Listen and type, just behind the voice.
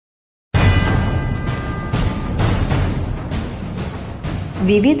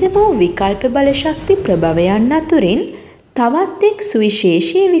විවිධ වූ විකල්ප බල ශක්ති ප්‍රභවයන් අතුරින් තවත් එක්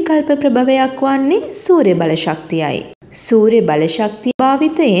සුවිශේෂී විකල්ප ප්‍රභවයක් වන්නේ සූර්ය බල ශක්තියයි. සූර්ය බල ශක්තිය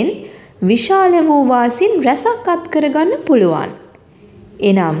භාවිතයෙන් විශාල වූ වාසීන් රැසක් අත් කරගන්න පුළුවන්.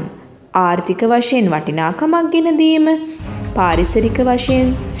 එනම් ආර්ථික වශයෙන් වටිනාකමක් ගෙන දීම, පාරිසරික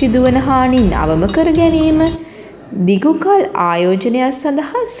වශයෙන් සිදුවන හානීන් අවම කර ගැනීම, දිගුකල් ආයෝජනයක්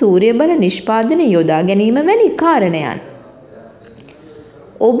සඳහා සූර්ය බල නිෂ්පාදන යොදා ගැනීම වැනි කාරණයන්.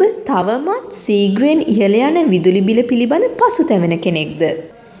 ඔබ තවමත් සීග්‍රයෙන් ඉහළ යන විදුලි බිල පිළිබඳ පසුතැවෙන කෙනෙක්ද?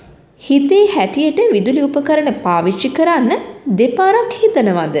 හිතේ හැටියට විදුලි උපකරණ පාවිච්චි කරන්න දෙපාරක්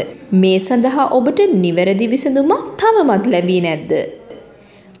හිතනවද? මේ සඳහා ඔබට නිවැරදි විසඳුමක් තවමත් ලැබී නැද්ද?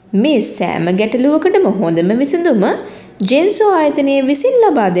 මේ සෑම ගැටලුවකටම හොඳම විසඳුම ජෙන්සෝ ආයතනයේ විසින්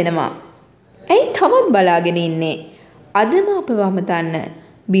ලබා දෙනවා. ඇයි තවත් බලාගෙන ඉන්නේ? අදම අපව අමතන්න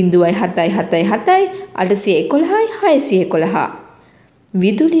 0777 811 611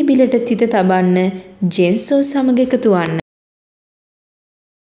 විදුලි බිලට තිත තබන්න ජෙන්සෝ සමග එකතු වන්න.